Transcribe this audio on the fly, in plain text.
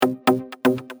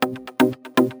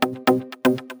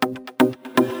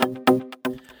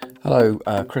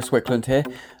Hello, Chris Wickland here.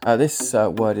 This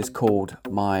word is called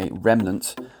my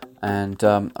remnant, and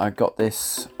I got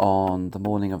this on the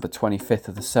morning of the 25th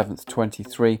of the 7th,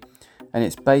 23, and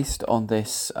it's based on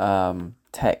this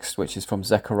text, which is from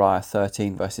Zechariah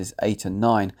 13, verses 8 and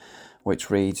 9, which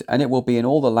reads, "And it will be in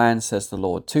all the land, says the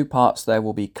Lord, 2 parts there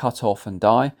will be cut off and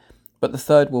die, but the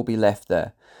third will be left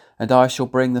there. And I shall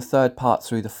bring the third part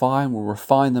through the fire, and will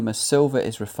refine them as silver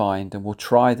is refined, and will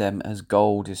try them as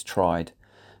gold is tried.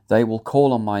 They will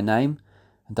call on my name,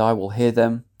 and I will hear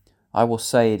them. I will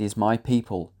say, it is my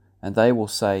people, and they will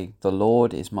say, the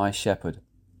Lord is my shepherd."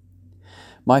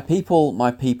 My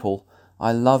people,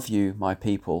 I love you, my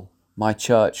people, my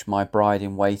church, my bride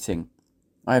in waiting.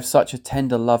 I have such a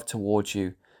tender love towards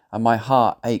you, and my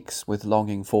heart aches with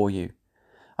longing for you.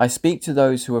 I speak to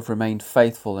those who have remained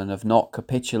faithful and have not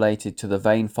capitulated to the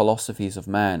vain philosophies of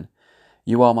man.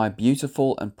 You are my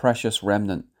beautiful and precious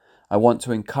remnant. I want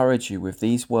to encourage you with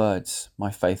these words,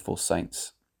 my faithful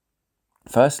saints.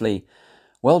 Firstly,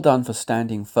 well done for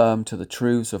standing firm to the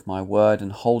truths of my word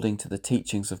and holding to the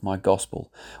teachings of my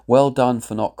gospel. Well done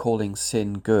for not calling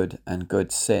sin good and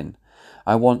good sin.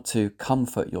 I want to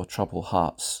comfort your troubled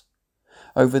hearts.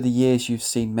 Over the years you've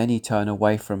seen many turn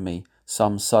away from me,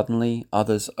 some suddenly,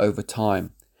 others over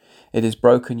time. It has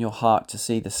broken your heart to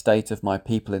see the state of my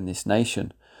people in this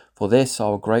nation. For this I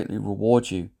will greatly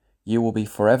reward you. You will be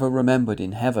forever remembered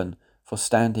in heaven for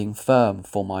standing firm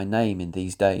for my name in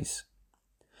these days.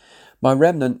 My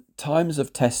remnant, times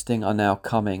of testing are now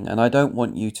coming, and I don't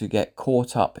want you to get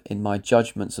caught up in my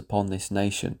judgments upon this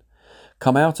nation.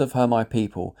 Come out of her, my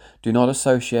people. Do not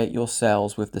associate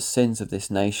yourselves with the sins of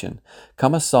this nation.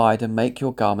 Come aside and make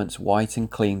your garments white and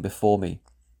clean before me.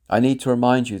 I need to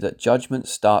remind you that judgment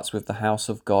starts with the house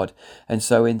of God, and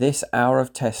so in this hour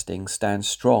of testing, stand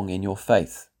strong in your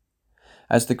faith.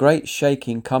 As the great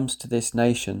shaking comes to this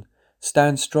nation,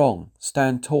 stand strong,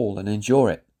 stand tall, and endure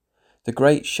it. The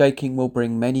great shaking will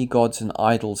bring many gods and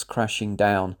idols crashing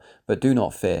down, but do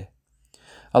not fear.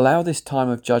 Allow this time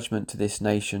of judgment to this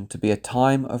nation to be a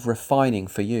time of refining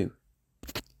for you.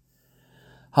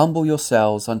 Humble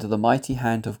yourselves under the mighty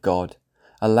hand of God.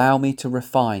 Allow me to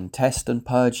refine, test, and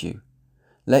purge you.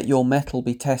 Let your metal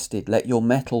be tested. Let your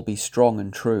metal be strong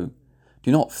and true.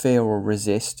 Do not fear or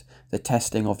resist the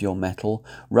testing of your metal.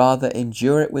 Rather,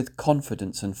 endure it with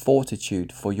confidence and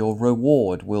fortitude, for your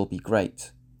reward will be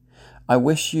great. I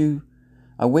wish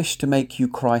to make you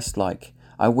Christ-like.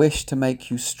 I wish to make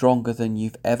you stronger than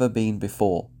you've ever been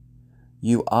before.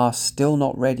 You are still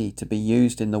not ready to be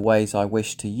used in the ways I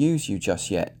wish to use you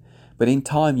just yet, but in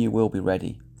time you will be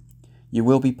ready. You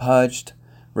will be purged,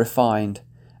 refined,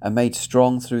 and made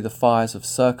strong through the fires of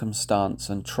circumstance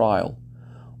and trial.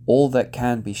 All that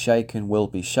can be shaken will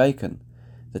be shaken.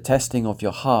 The testing of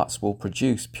your hearts will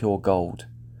produce pure gold,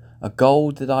 a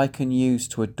gold that I can use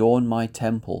to adorn my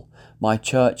temple, my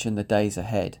church in the days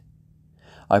ahead.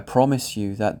 I promise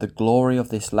you that the glory of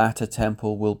this latter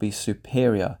temple will be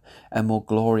superior and more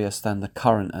glorious than the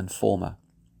current and former.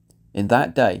 In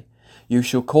that day you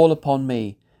shall call upon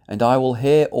me, and I will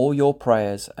hear all your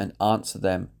prayers and answer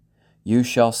them. You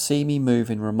shall see me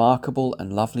move in remarkable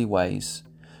and lovely ways.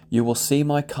 You will see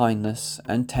my kindness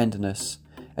and tenderness,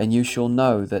 and you shall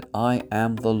know that I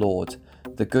am the Lord,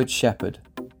 the Good Shepherd,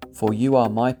 for you are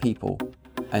my people,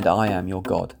 and I am your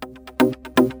God.